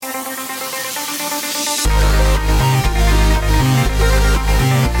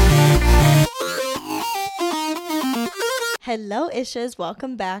Hello, Ishes.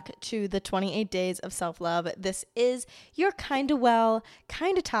 Welcome back to the 28 Days of Self-Love. This is your kinda well,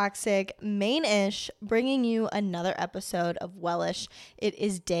 kinda toxic main Ish bringing you another episode of Wellish. It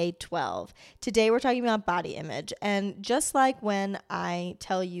is day 12. Today we're talking about body image. And just like when I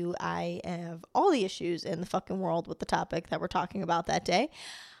tell you I have all the issues in the fucking world with the topic that we're talking about that day,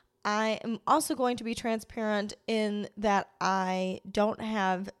 I am also going to be transparent in that I don't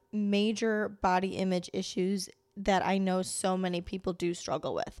have major body image issues that I know so many people do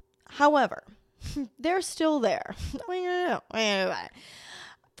struggle with. However, they're still there.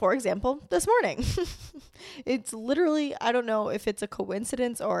 For example, this morning. It's literally, I don't know if it's a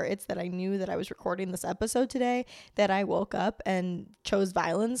coincidence or it's that I knew that I was recording this episode today that I woke up and chose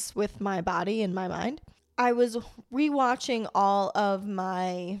violence with my body and my mind. I was rewatching all of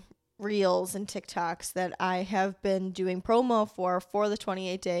my reels and TikToks that I have been doing promo for the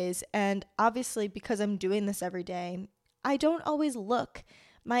 28 days. And obviously, because I'm doing this every day, I don't always look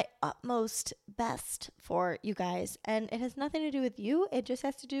my utmost best for you guys. And it has nothing to do with you. It just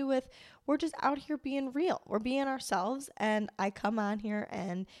has to do with we're just out here being real. We're being ourselves. And I come on here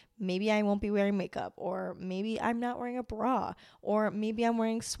and maybe I won't be wearing makeup, or maybe I'm not wearing a bra, or maybe I'm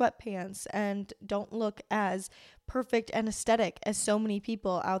wearing sweatpants and don't look as perfect and aesthetic as so many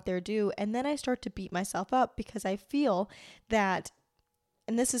people out there do. And then I start to beat myself up because I feel that,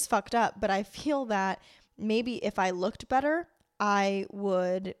 and this is fucked up, but I feel that maybe if I looked better, I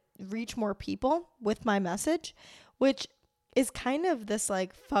would reach more people with my message, which is kind of this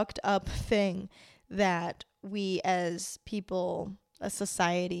like fucked up thing that we as people, a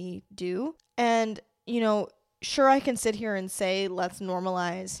society, do. And, you know, sure, I can sit here and say, let's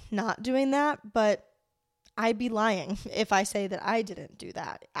normalize not doing that, but I'd be lying if I say that I didn't do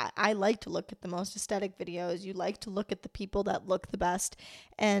that. I like to look at the most aesthetic videos. You like to look at the people that look the best.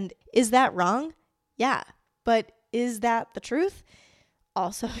 And is that wrong? Yeah. But is that the truth?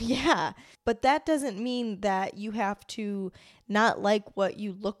 Also, yeah. But that doesn't mean that you have to not like what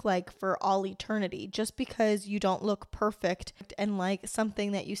you look like for all eternity. Just because you don't look perfect and like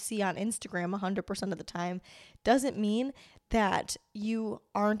something that you see on Instagram 100% of the time doesn't mean that you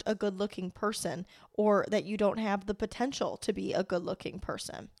aren't a good-looking person or that you don't have the potential to be a good-looking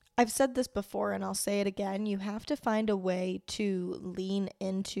person. I've said this before and I'll say it again. You have to find a way to lean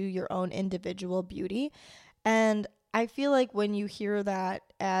into your own individual beauty. And I feel like when you hear that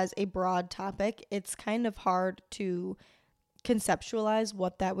as a broad topic, it's kind of hard to conceptualize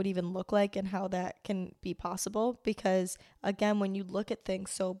what that would even look like and how that can be possible, because again, when you look at things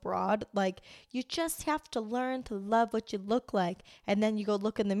so broad, like you just have to learn to love what you look like, and then you go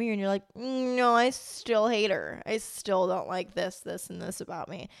look in the mirror and you're like, no, I still hate her, I still don't like this and this about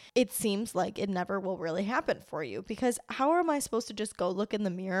me. It seems like it never will really happen for you, because how am I supposed to just go look in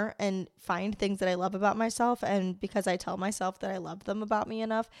the mirror and find things that I love about myself, and because I tell myself that I love them about me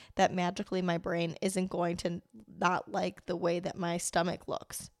enough, that magically my brain isn't going to not like the way that my stomach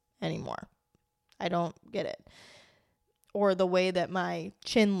looks anymore? I don't get it. Or the way that my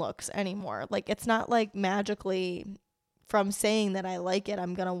chin looks anymore. Like, it's not like magically from saying that I like it,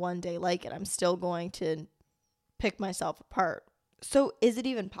 I'm gonna one day like it. I'm still going to pick myself apart. So is it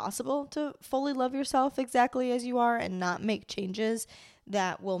even possible to fully love yourself exactly as you are and not make changes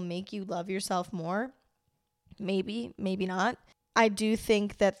that will make you love yourself more? Maybe, maybe not. I do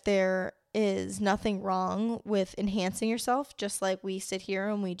think that there is nothing wrong with enhancing yourself, just like we sit here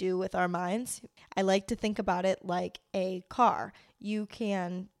and we do with our minds. I like to think about it like a car. You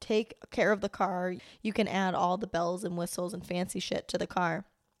can take care of the car. You can add all the bells and whistles and fancy shit to the car.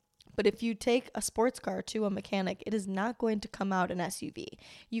 But if you take a sports car to a mechanic, it is not going to come out an SUV.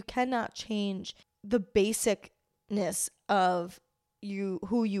 You cannot change the basicness of you,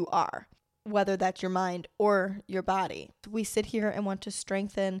 who you are, whether that's your mind or your body. We sit here and want to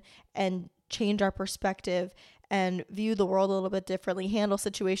strengthen and change our perspective and view the world a little bit differently, handle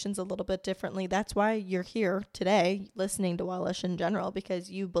situations a little bit differently. That's why you're here today listening to Wellish in general,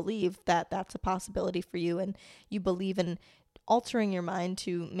 because you believe that that's a possibility for you, and you believe in altering your mind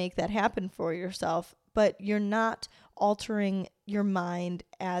to make that happen for yourself. But you're not altering your mind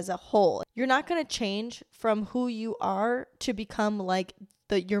as a whole. You're not going to change from who you are to become like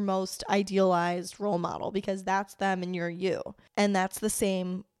your most idealized role model, because that's them and you're you. And that's the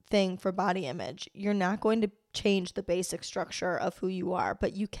same thing for body image. You're not going to change the basic structure of who you are,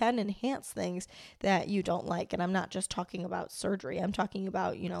 but you can enhance things that you don't like. And I'm not just talking about surgery. I'm talking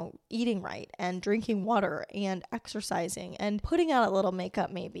about, eating right and drinking water and exercising and putting on a little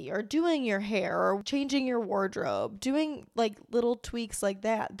makeup maybe, or doing your hair or changing your wardrobe, doing like little tweaks like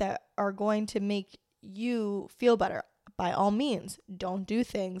that are going to make you feel better. By all means, don't do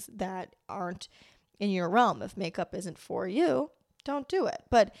things that aren't in your realm. If makeup isn't for you, don't do it.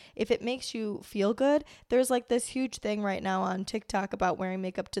 But if it makes you feel good, there's like this huge thing right now on TikTok about wearing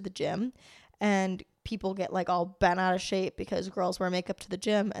makeup to the gym, and people get like all bent out of shape because girls wear makeup to the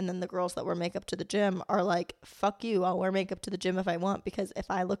gym, and then the girls that wear makeup to the gym are like, fuck you, I'll wear makeup to the gym if I want, because if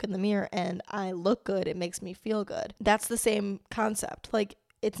I look in the mirror and I look good, it makes me feel good. That's the same concept. Like,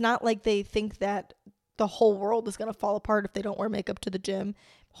 it's not like they think that the whole world is going to fall apart if they don't wear makeup to the gym.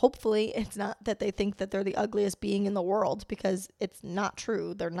 Hopefully it's not that they think that they're the ugliest being in the world, because it's not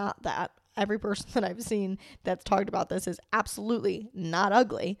true. They're not that. Every person that I've seen that's talked about this is absolutely not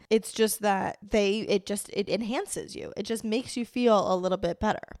ugly. It's just that it enhances you. It just makes you feel a little bit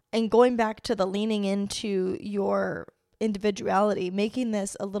better. And going back to the leaning into your individuality, making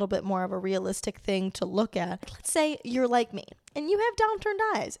this a little bit more of a realistic thing to look at. Let's say you're like me and you have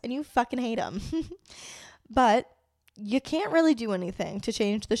downturned eyes and you fucking hate them. But you can't really do anything to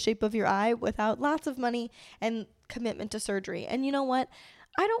change the shape of your eye without lots of money and commitment to surgery. And you know what?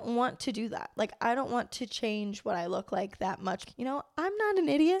 I don't want to do that. Like, I don't want to change what I look like that much. You know, I'm not an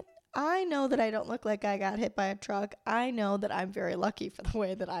idiot. I know that I don't look like I got hit by a truck. I know that I'm very lucky for the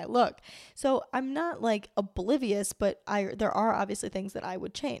way that I look. So I'm not like oblivious, but there are obviously things that I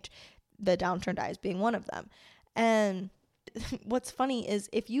would change. The downturned eyes being one of them. And what's funny is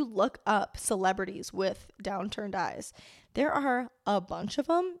if you look up celebrities with downturned eyes, there are a bunch of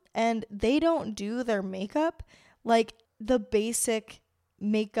them, and they don't do their makeup like the basic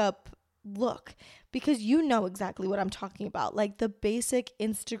makeup look, because you know exactly what I'm talking about. Like the basic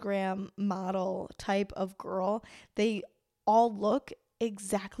Instagram model type of girl, they all look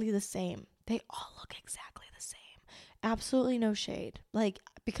exactly the same. They all look exactly the same. Absolutely no shade. Like,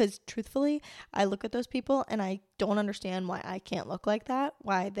 because truthfully, I look at those people and I don't understand why I can't look like that,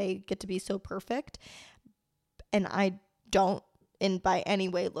 why they get to be so perfect. And I don't by any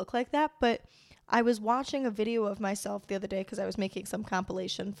way look like that. But I was watching a video of myself the other day because I was making some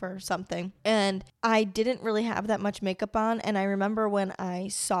compilation for something, and I didn't really have that much makeup on. And I remember when I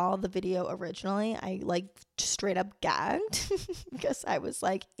saw the video originally, I like straight up gagged because I was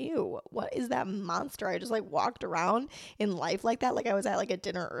like, ew, what is that monster? I just like walked around in life like that, like I was at like a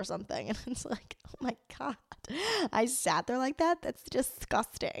dinner or something, and it's like, oh my God, I sat there like that? That's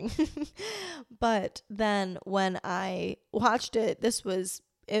disgusting. But then when I watched it, this was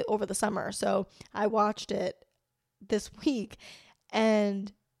over the summer, so I watched it this week,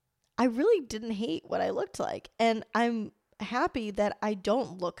 and I really didn't hate what I looked like, and I'm happy that I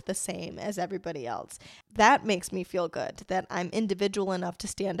don't look the same as everybody else. That makes me feel good, that I'm individual enough to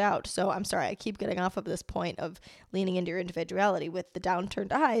stand out. So I'm sorry, I keep getting off of this point of leaning into your individuality. With the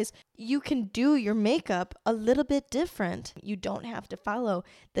downturned eyes, you can do your makeup a little bit different. You don't have to follow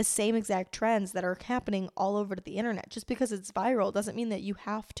the same exact trends that are happening all over the internet. Just because it's viral doesn't mean that you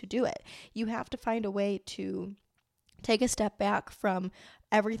have to do it. You have to find a way to take a step back from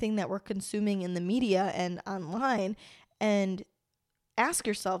everything that we're consuming in the media and online and ask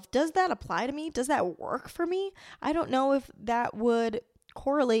yourself, does that apply to me? Does that work for me? I don't know if that would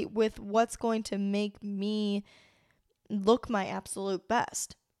correlate with what's going to make me look my absolute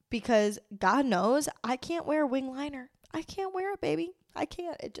best, because God knows I can't wear a wing liner. I can't wear it, baby. I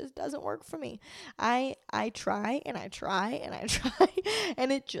can't. It just doesn't work for me. I try and I try and I try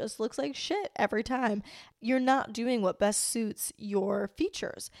and it just looks like shit every time. You're not doing what best suits your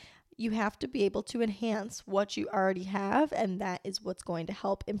features. You have to be able to enhance what you already have, and that is what's going to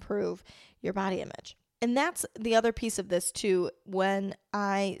help improve your body image. And that's the other piece of this too. When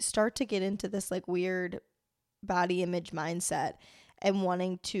I start to get into this like weird body image mindset and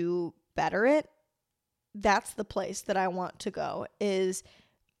wanting to better it, that's the place that I want to go, is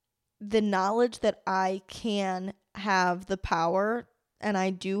the knowledge that I can have the power and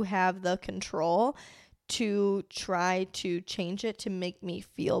I do have the control to try to change it to make me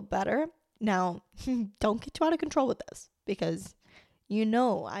feel better. Now, don't get too out of control with this, because you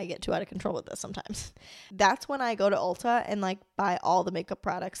know I get too out of control with this sometimes. That's when I go to Ulta and like buy all the makeup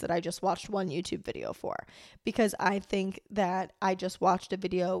products that I just watched one YouTube video for, because I think that I just watched a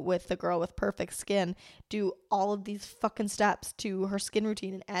video with the girl with perfect skin do all of these fucking steps to her skin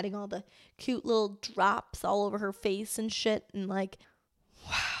routine and adding all the cute little drops all over her face and shit, and like,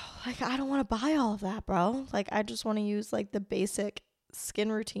 wow. Like, I don't want to buy all of that, bro. Like, I just want to use, like, the basic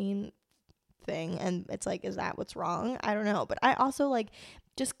skin routine thing. And it's like, is that what's wrong? I don't know. But I also, like,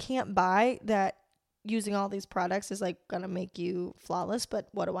 just can't buy that using all these products is like gonna make you flawless, but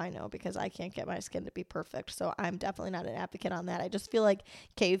what do I know, because I can't get my skin to be perfect. So I'm definitely not an advocate on that. I just feel like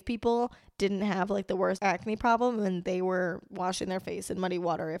cave people didn't have like the worst acne problem and they were washing their face in muddy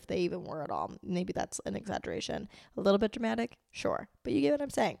water, if they even were at all. Maybe that's an exaggeration, a little bit dramatic, sure, but you get what I'm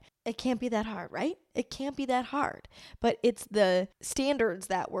saying. It can't be that hard, right? It can't be that hard, but it's the standards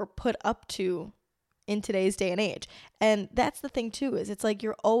that were put up to in today's day and age. And that's the thing too, is it's like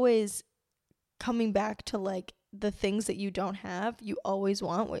you're always coming back to like the things that you don't have. You always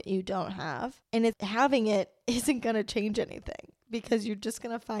want what you don't have, and having it isn't going to change anything, because you're just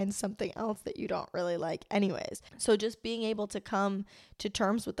going to find something else that you don't really like anyways. So just being able to come to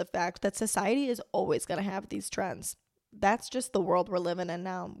terms with the fact that society is always going to have these trends. That's just the world we're living in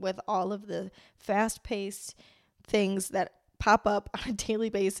now, with all of the fast-paced things that pop up on a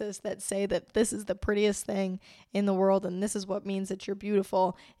daily basis that say that this is the prettiest thing in the world and this is what means that you're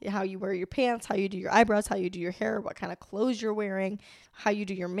beautiful. How you wear your pants, how you do your eyebrows, how you do your hair, what kind of clothes you're wearing, how you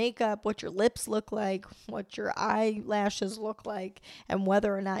do your makeup, what your lips look like, what your eyelashes look like, and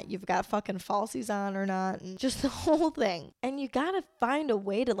whether or not you've got fucking falsies on or not, and just the whole thing. And you gotta find a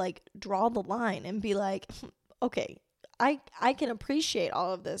way to like draw the line and be like, okay, I can appreciate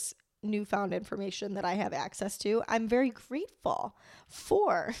all of this newfound information that I have access to. I'm very grateful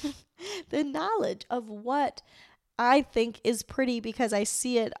for the knowledge of what I think is pretty, because I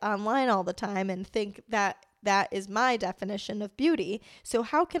see it online all the time and think that that is my definition of beauty. So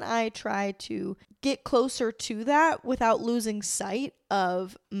how can I try to get closer to that without losing sight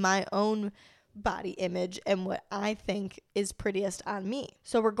of my own body image and what I think is prettiest on me?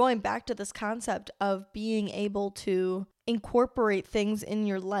 So we're going back to this concept of being able to incorporate things in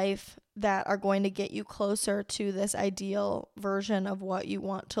your life that are going to get you closer to this ideal version of what you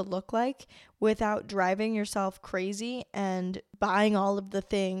want to look like, without driving yourself crazy and buying all of the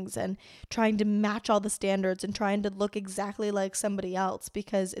things and trying to match all the standards and trying to look exactly like somebody else,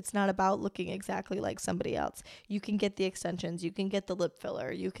 because it's not about looking exactly like somebody else. You can get the extensions, you can get the lip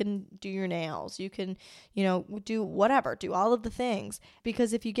filler, you can do your nails, you can, do whatever, do all of the things,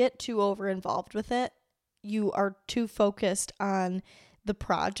 because if you get too over involved with it, you are too focused on the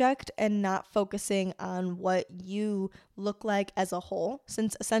project and not focusing on what you look like as a whole,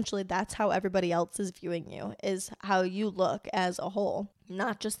 since essentially that's how everybody else is viewing you, is how you look as a whole,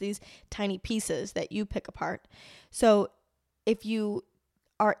 not just these tiny pieces that you pick apart. So if you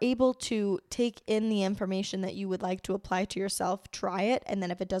are able to take in the information that you would like to apply to yourself, try it, and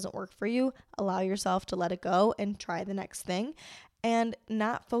then if it doesn't work for you, allow yourself to let it go and try the next thing. And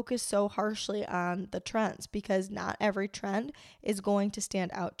not focus so harshly on the trends, because not every trend is going to stand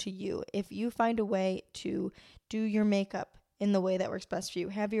out to you. If you find a way to do your makeup in the way that works best for you,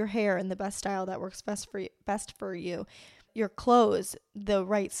 have your hair in the best style that works best for you, your clothes, the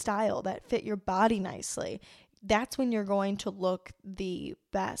right style that fit your body nicely, that's when you're going to look the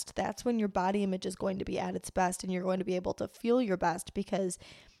best. That's when your body image is going to be at its best, and you're going to be able to feel your best, because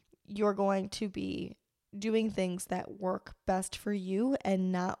you're going to be doing things that work best for you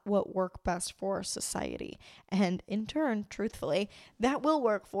and not what work best for society. And in turn, truthfully, that will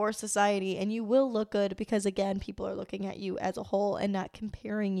work for society and you will look good, because again, people are looking at you as a whole and not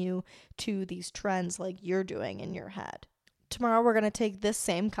comparing you to these trends like you're doing in your head. Tomorrow, we're going to take this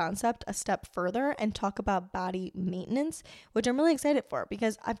same concept a step further and talk about body maintenance, which I'm really excited for,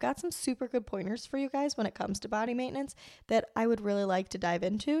 because I've got some super good pointers for you guys when it comes to body maintenance that I would really like to dive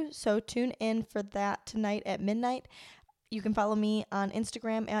into. So tune in for that tonight at midnight. You can follow me on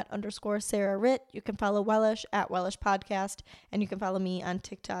Instagram at _Sarah Ritt. You can follow Wellish at Wellish Podcast, and you can follow me on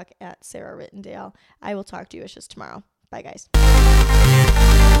TikTok at Sarah Rittendale. I will talk to you just tomorrow. Bye, guys.